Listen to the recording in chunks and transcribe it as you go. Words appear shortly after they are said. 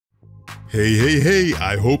Hey,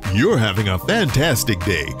 I hope you're having a fantastic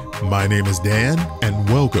day. My name is Dan, and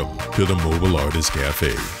welcome to the Mobile Artist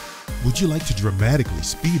Cafe. Would you like to dramatically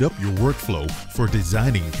speed up your workflow for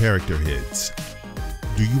designing character heads?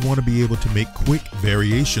 Do you want to be able to make quick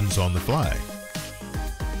variations on the fly?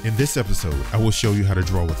 In this episode, I will show you how to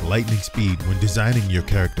draw with lightning speed when designing your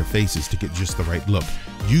character faces to get just the right look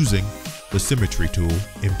using the Symmetry tool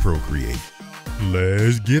in Procreate.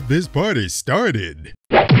 Let's get this party started.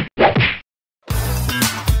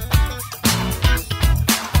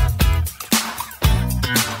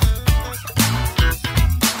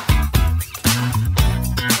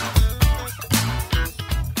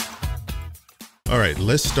 All right,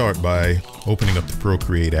 let's start by opening up the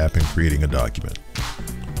Procreate app and creating a document.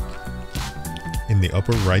 In the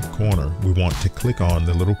upper right corner, we want to click on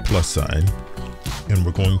the little plus sign, and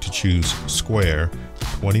we're going to choose square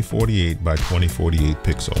 2048 by 2048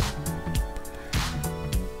 pixel.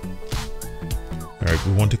 All right,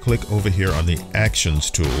 we want to click over here on the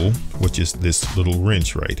Actions tool, which is this little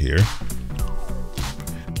wrench right here.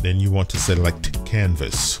 Then you want to select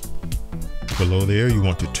Canvas. Below there, you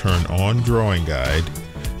want to turn on Drawing Guide,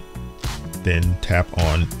 then tap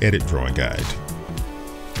on Edit Drawing Guide.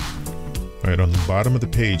 All right, on the bottom of the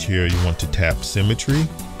page here, you want to tap Symmetry,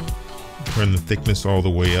 turn the thickness all the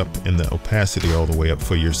way up and the opacity all the way up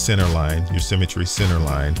for your center line, your Symmetry center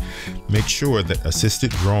line. Make sure that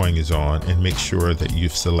Assisted Drawing is on and make sure that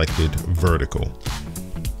you've selected Vertical.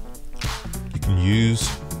 You can use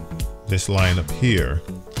this line up here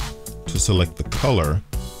to select the color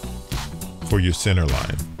for your center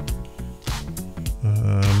line.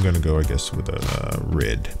 I'm gonna go, I guess, with a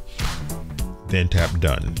red. Then tap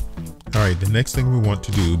Done. All right, the next thing we want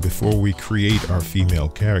to do before we create our female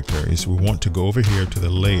character is we want to go over here to the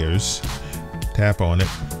layers, tap on it,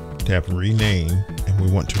 tap Rename, and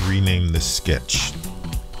we want to rename the sketch.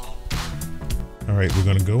 All right, we're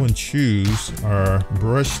gonna go and choose our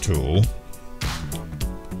brush tool,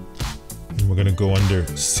 and we're gonna go under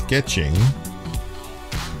Sketching,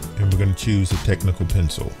 and we're going to choose a technical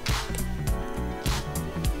pencil.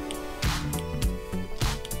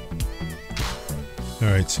 All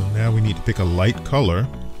right, so now we need to pick a light color,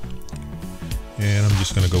 and I'm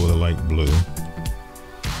just going to go with a light blue.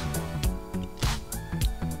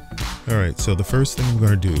 All right, so the first thing we're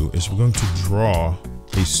going to do is we're going to draw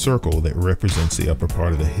a circle that represents the upper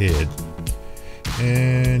part of the head,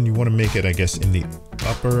 and you want to make it, I guess, in the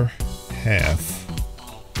upper half.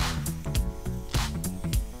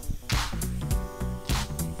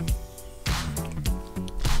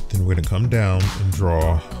 We're going to come down and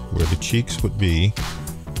draw where the cheeks would be,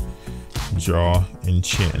 jaw and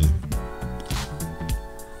chin.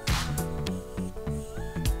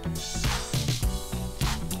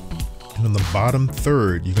 And on the bottom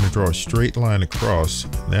third, you're going to draw a straight line across.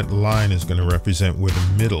 And that line is going to represent where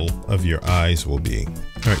the middle of your eyes will be.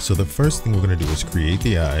 All right, so the first thing we're going to do is create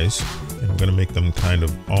the eyes, and we're going to make them kind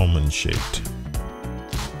of almond shaped.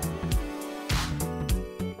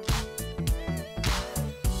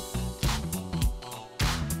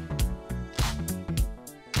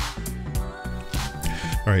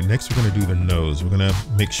 All right, next we're going to do the nose. We're going to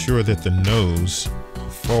make sure that the nose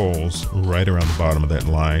falls right around the bottom of that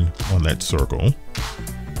line on that circle.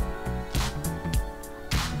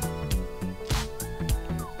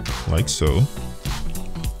 Like so.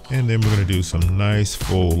 And then we're going to do some nice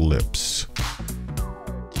full lips.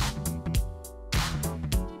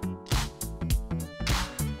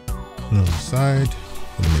 And on the side,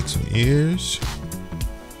 we're going to make some ears.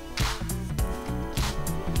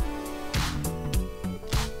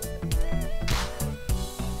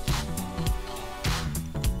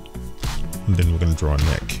 And then we're going to draw a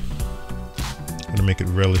neck. I'm going to make it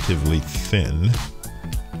relatively thin.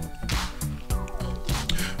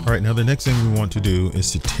 All right, now the next thing we want to do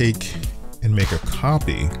is to take and make a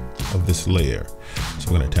copy of this layer.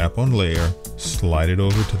 So we're going to tap on Layer, slide it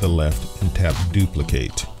over to the left, and tap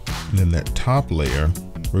Duplicate. And then that top layer,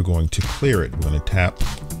 we're going to clear it. We're going to tap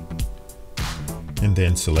and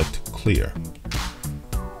then select Clear.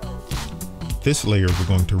 This layer we're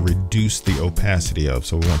going to reduce the opacity of.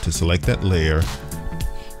 So we want to select that layer,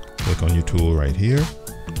 click on your tool right here,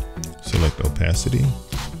 select opacity,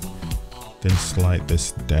 then slide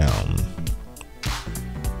this down.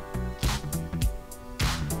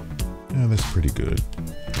 Yeah, that's pretty good.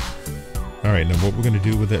 All right, now what we're going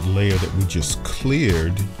to do with that layer that we just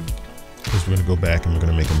cleared is we're going to go back and we're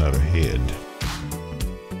going to make another head.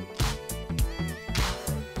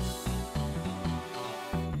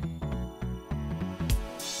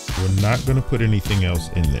 We're not going to put anything else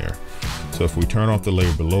in there. So if we turn off the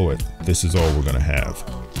layer below it, this is all we're going to have.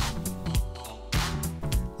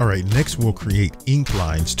 All right, next we'll create ink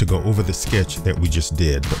lines to go over the sketch that we just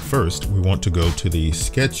did. But first, we want to go to the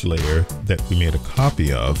sketch layer that we made a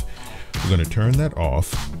copy of. We're going to turn that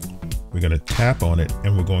off. We're going to tap on it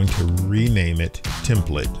and we're going to rename it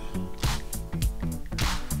Template.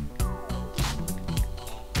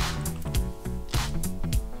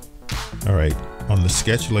 All right, on the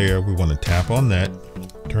sketch layer, we want to tap on that,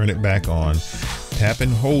 turn it back on, tap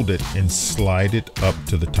and hold it and slide it up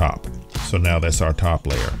to the top. So now that's our top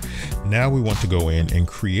layer. Now we want to go in and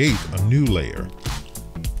create a new layer.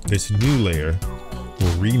 This new layer,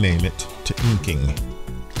 we'll rename it to Inking.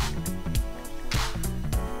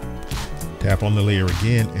 Tap on the layer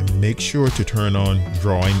again and make sure to turn on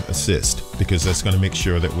Drawing Assist, because that's going to make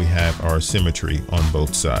sure that we have our symmetry on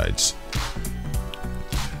both sides.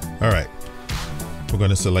 All right, we're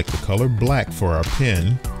going to select the color black for our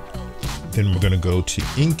pen. Then we're going to go to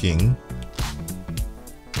Inking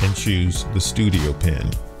and choose the Studio pen.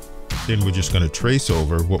 Then we're just going to trace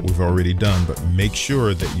over what we've already done, but make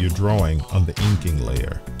sure that you're drawing on the inking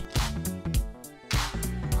layer.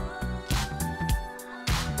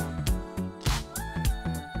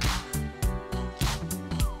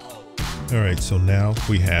 All right, so now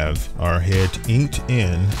we have our head inked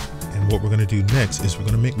in, and what we're going to do next is we're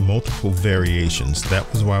going to make multiple variations.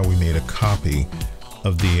 That was why we made a copy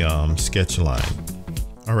of the sketch line.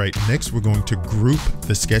 All right, next we're going to group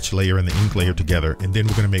the sketch layer and the ink layer together, and then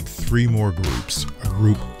we're going to make 3 more groups. A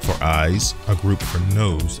group for eyes, a group for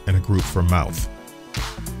nose, and a group for mouth.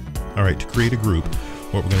 All right, to create a group,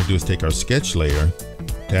 what we're going to do is take our sketch layer,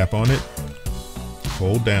 tap on it,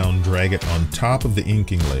 hold down, drag it on top of the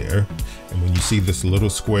inking layer, and when you see this little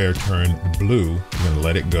square turn blue, you're going to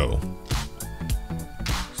let it go.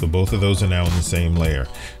 So both of those are now in the same layer.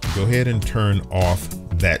 Go ahead and turn off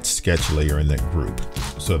that sketch layer in that group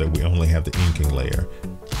so that we only have the inking layer.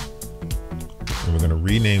 And we're going to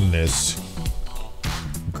rename this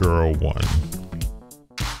Girl 1.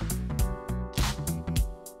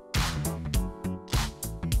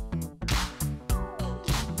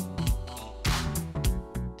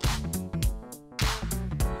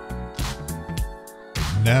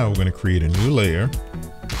 Now we're going to create a new layer,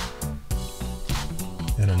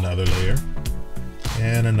 and another layer,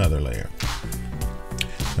 and another layer.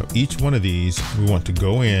 Now each one of these we want to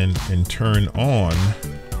go in and turn on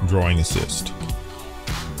Drawing Assist.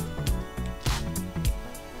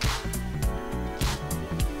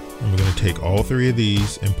 And we're going to take all 3 of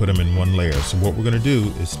these and put them in one layer. So what we're going to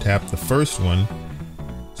do is tap the first one,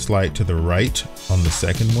 slide to the right on the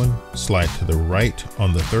second one, slide to the right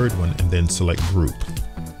on the third one, and then select Group.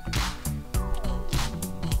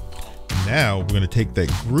 Now we're going to take that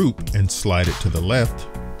group and slide it to the left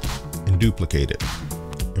and duplicate it.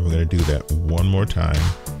 And we're going to do that one more time,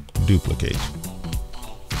 duplicate.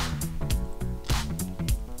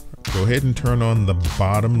 Go ahead and turn on the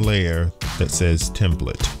bottom layer that says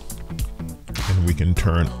Template. And we can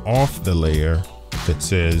turn off the layer that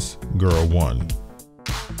says Girl 1.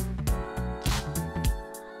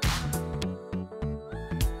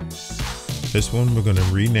 This one we're going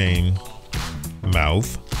to rename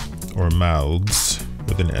Mouth, or Mouths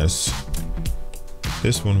with an S.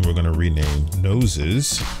 This one we're going to rename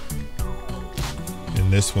Noses.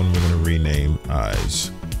 And this one we're going to rename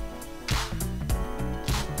Eyes.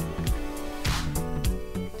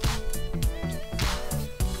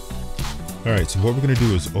 All right, so what we're going to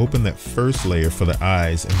do is open that first layer for the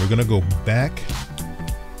eyes, and we're going to go back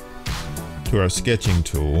to our sketching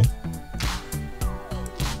tool,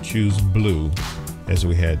 choose blue as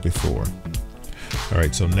we had before. All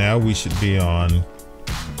right, so now we should be on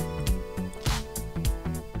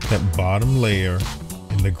that bottom layer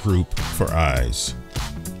in the group for eyes.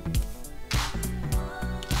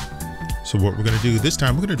 So what we're going to do this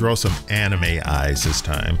time, we're going to draw some anime eyes this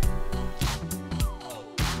time.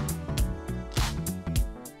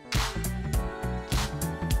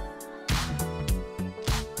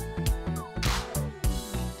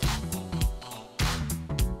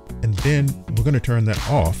 And then we're going to turn that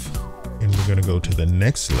off, and we're going to go to the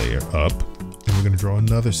next layer up, and we're going to draw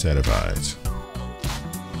another set of eyes.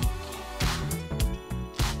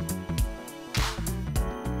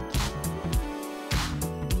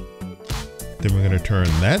 Then we're going to turn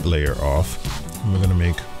that layer off, and we're going to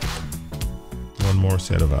make one more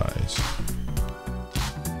set of eyes.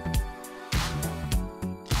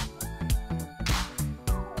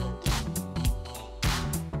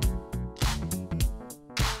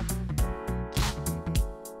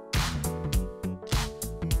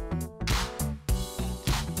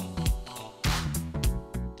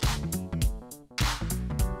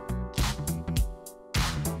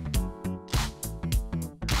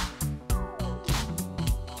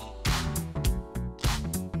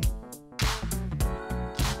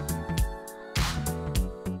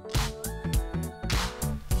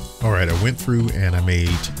 All right, I went through and I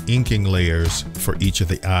made inking layers for each of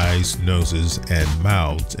the eyes, noses, and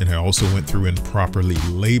mouths. And I also went through and properly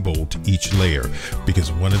labeled each layer,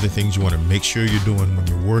 because one of the things you want to make sure you're doing when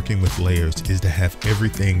you're working with layers is to have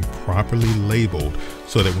everything properly labeled,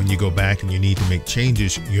 so that when you go back and you need to make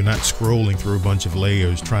changes, you're not scrolling through a bunch of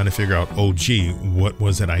layers trying to figure out, oh gee, what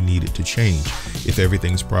was it I needed to change? If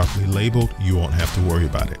everything's properly labeled, you won't have to worry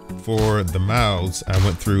about it. For the mouths, I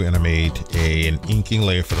went through and I made an inking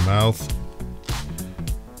layer for the mouth,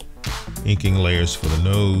 inking layers for the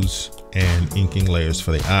nose, and inking layers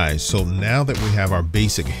for the eyes. So now that we have our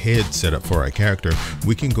basic head set up for our character,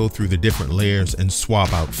 we can go through the different layers and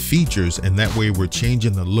swap out features, and that way we're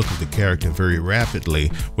changing the look of the character very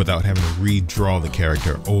rapidly without having to redraw the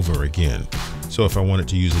character over again. So if I wanted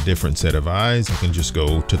to use a different set of eyes, I can just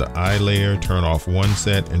go to the eye layer, turn off one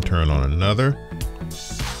set and turn on another.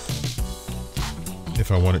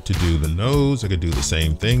 If I wanted to do the nose, I could do the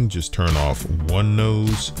same thing, just turn off one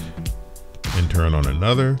nose and turn on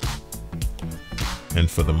another. And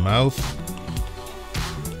for the mouth,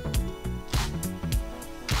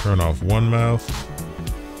 turn off one mouth,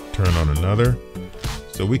 turn on another.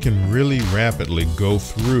 So we can really rapidly go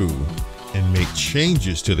through and make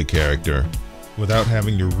changes to the character without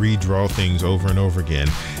having to redraw things over and over again.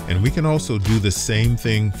 And we can also do the same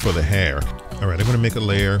thing for the hair. All right, I'm going to make a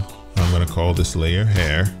layer. I'm going to call this layer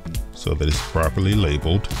hair so that it's properly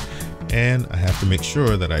labeled. And I have to make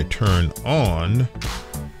sure that I turn on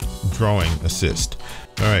drawing assist.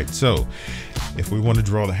 All right, so if we want to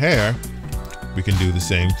draw the hair, we can do the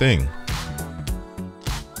same thing.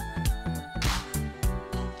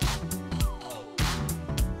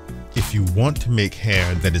 If you want to make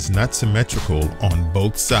hair that is not symmetrical on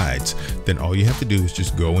both sides, then all you have to do is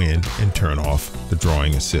just go in and turn off the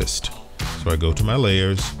drawing assist. So I go to my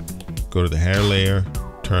layers, go to the hair layer,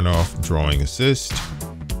 turn off drawing assist.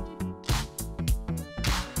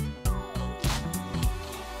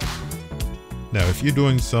 Now, if you're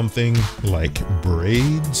doing something like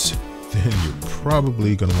braids, then you're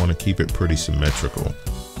probably going to want to keep it pretty symmetrical.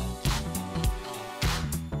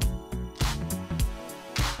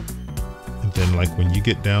 And then, like when you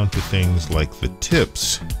get down to things like the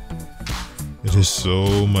tips, it is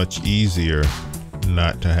so much easier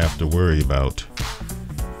not to have to worry about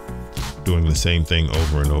doing the same thing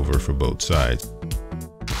over and over for both sides.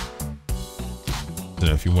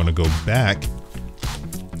 Now, if you want to go back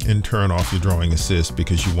and turn off your drawing assist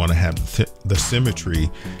because you want to have the symmetry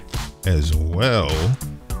as well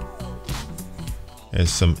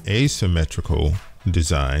as some asymmetrical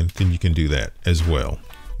design, then you can do that as well.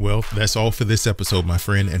 Well, that's all for this episode, my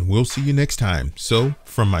friend, and we'll see you next time. So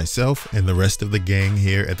from myself and the rest of the gang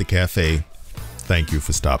here at the cafe, thank you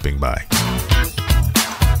for stopping by.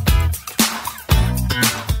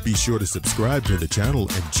 Be sure to subscribe to the channel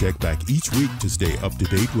and check back each week to stay up to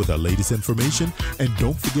date with our latest information. And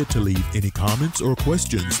don't forget to leave any comments or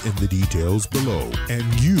questions in the details below. And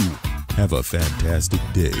you have a fantastic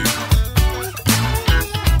day.